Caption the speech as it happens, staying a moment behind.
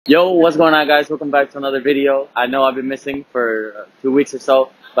Yo, what's going on, guys? Welcome back to another video. I know I've been missing for 2 weeks or so,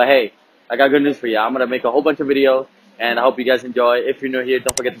 but hey, I got good news for you. I'm gonna make a whole bunch of videos, and I hope you guys enjoy. If you're new here,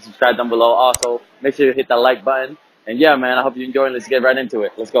 don't forget to subscribe down below. Also, make sure you hit that like button. And yeah, man, I hope you enjoy. Let's get right into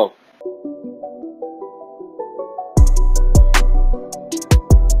it. Let's go.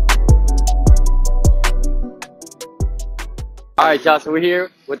 All right, y'all. So we're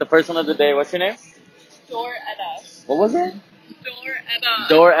here with the first one of the day. What's your name? Doretta. What was it? Doretta.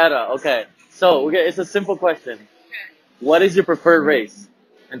 Doretta. Okay. So it's a simple question. Okay. What is your preferred race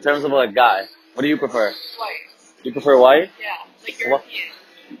in terms of a guy? What do you prefer? White. You prefer white? Yeah, like European.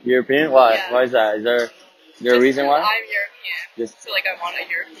 European? Why? Yeah. Why is that? Is there a reason why? I'm European. Just So like I want a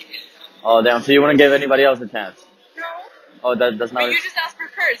European. oh damn! So you wouldn't give anybody else a chance? No. Oh, that's not. But you just asked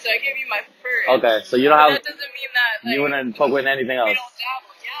preferred, so I gave you my preferred. Okay, so you don't have. That doesn't mean that like, You wouldn't fuck with anything we else. don't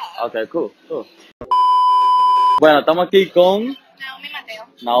dabble. Yeah. Okay, cool. Bueno, estamos aquí con Naomi Mateo.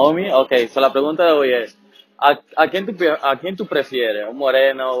 Naomi. Okay, so la pregunta de hoy es, ¿a quién tú prefieres? ¿Un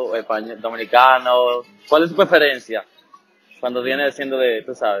moreno, español, dominicano? ¿Cuál es tu preferencia cuando viene siendo de,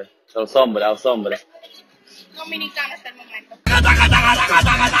 tú sabes, de los hombres, a los hombres? Dominicano hasta el momento.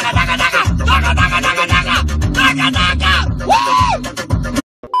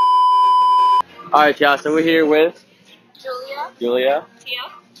 Alright, y'all, so we're here with Julia. Tia.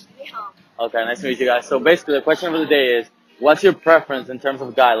 Okay, nice to meet you guys. So basically, the question of the day is, what's your preference in terms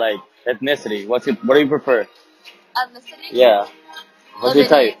of guy, like ethnicity? What do you prefer? Ethnicity? Yeah. What's your Lebanese.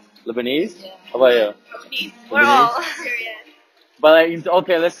 type? Lebanese? Yeah. How about you? Lebanese. We're all Syrian. But like,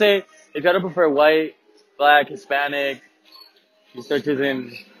 okay, let's say if you had to prefer white, black, Hispanic, you start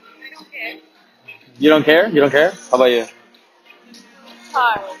choosing. I don't care. You don't care? You don't care? How about you? It's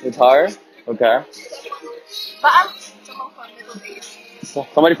hard. It's hard. Okay. But I'm someone from Middle East.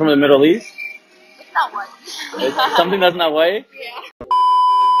 Somebody from the Middle East? It's not white. It's something that's not white? Yeah.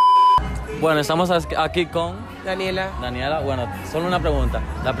 Bueno, estamos aquí con Daniela. Daniela. Bueno, solo una pregunta.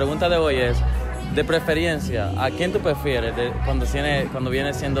 La pregunta de hoy es, de preferencia, ¿a quién tú prefieres cuando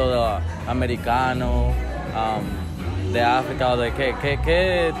viene siendo americano, de África o de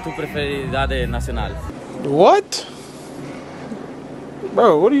qué es tu preferida de nacional? What?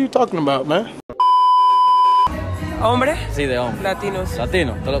 Bro, what are you talking about, man? ¿Hombre? Sí, de hombre. Latinos.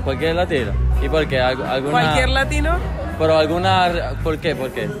 Latino, cualquier latino. ¿Y por qué? ¿Alguna? ¿Cualquier latino? Pero alguna, ¿por qué?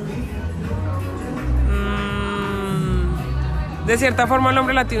 De cierta forma el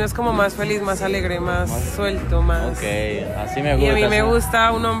hombre latino es como más feliz, más alegre, más suelto, más... Ok, así me gusta. Y a mí me así.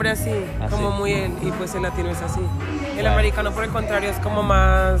 gusta un hombre así, como muy él, y pues el latino es así. El americano por el contrario es como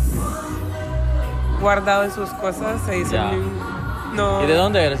más guardado en sus cosas, se dice. Ya. No. ¿Y de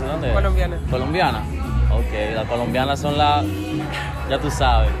dónde eres? Colombiana. Colombiana. Ok, las colombianas son ya tú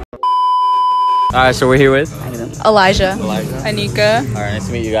sabes. Alright, so we're here with Elijah. Anika. Anika. Alright, nice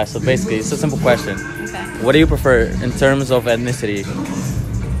to meet you guys. So basically, it's a simple question. Okay. What do you prefer in terms of ethnicity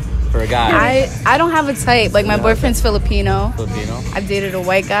for a guy? I don't have a type. Like my boyfriend's Filipino. Filipino? I've dated a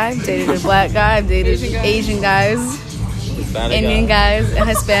white guy, I've dated a black guy, I've dated Asian guys, Hispanic Indian guy? guys, and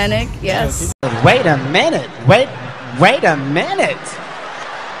Hispanic. Yes. Wait a minute. Wait a minute.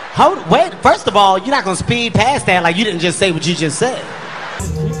 Wait. First of all, you're not gonna speed past that like you didn't just say what you just said.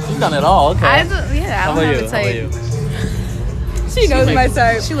 You've done it all, okay. I don't have a type. She knows my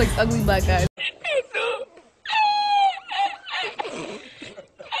type. She likes ugly black guys.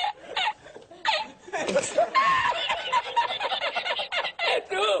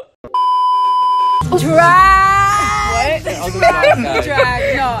 Drag. What?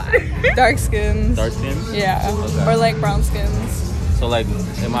 Drag. No. Dark skins. Dark skins? Yeah. Okay. Or like brown skins. So like,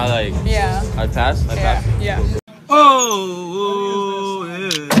 am I like, Yeah. I pass? Yeah. Cool. Oh,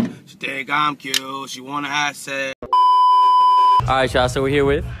 yeah. She think I'm cute. She wanna have sex. Alright, y'all, so we're here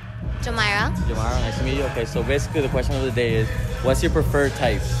with Jamira. Jamara, nice to meet you. Okay, so basically the question of the day is, what's your preferred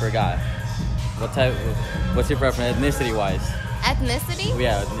type for a guy? What's your preference, ethnicity-wise? Ethnicity?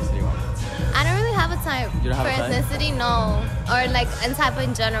 Yeah, ethnicity-wise. I don't really have a type. You don't have for a type? ethnicity, no. Or like in type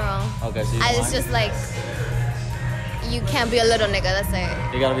in general. Okay, so It's just like you can't be a little nigga, that's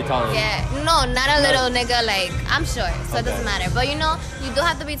it. you gotta be taller. Yeah, no, not a little nigga, like I'm short, so it Okay. doesn't matter. But you know, you do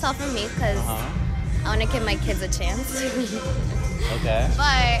have to be tall for me, because I want to give my kids a chance. Okay.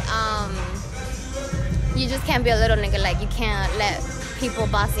 But you just can't be a little nigga, like you can't let people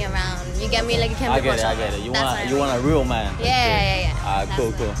boss you around. You get me? Like you can't I be get it. You want a real man. Yeah. Alright,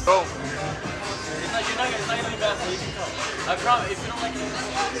 cool. That's Go. It's not gonna be bad, so you can come. I promise, if you don't like it,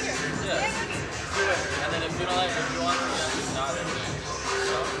 yeah, do it. And then if you don't like it, if you want to, then just nod it.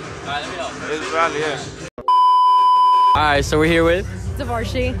 Alright, let me know. It's valid, yeah. Alright, so we're here with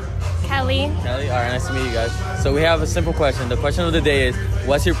Devarshi. Kelly. Kelly, all right, nice to meet you guys. So we have a simple question. The question of the day is,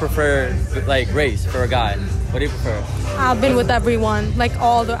 what's your preferred like race for a guy? What do you prefer? I've been with everyone, like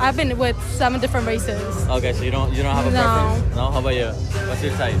I've been with 7 different races. Okay, so you don't have a preference? No. How about you? What's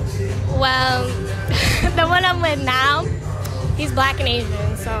your type? Well, the one I'm with now, he's black and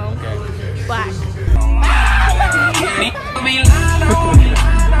Asian, so Okay. black.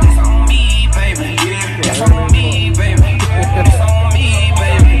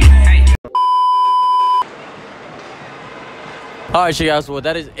 Alright, you guys, well,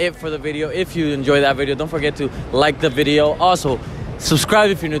 that is it for the video. If you enjoyed that video, don't forget to like the video. Also, subscribe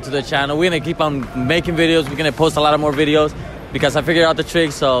if you're new to the channel. We're gonna keep on making videos. We're gonna post a lot of more videos because I figured out the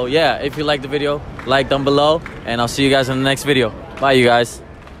trick. So yeah, if you like the video, like down below, and I'll see you guys in the next video. Bye, you guys.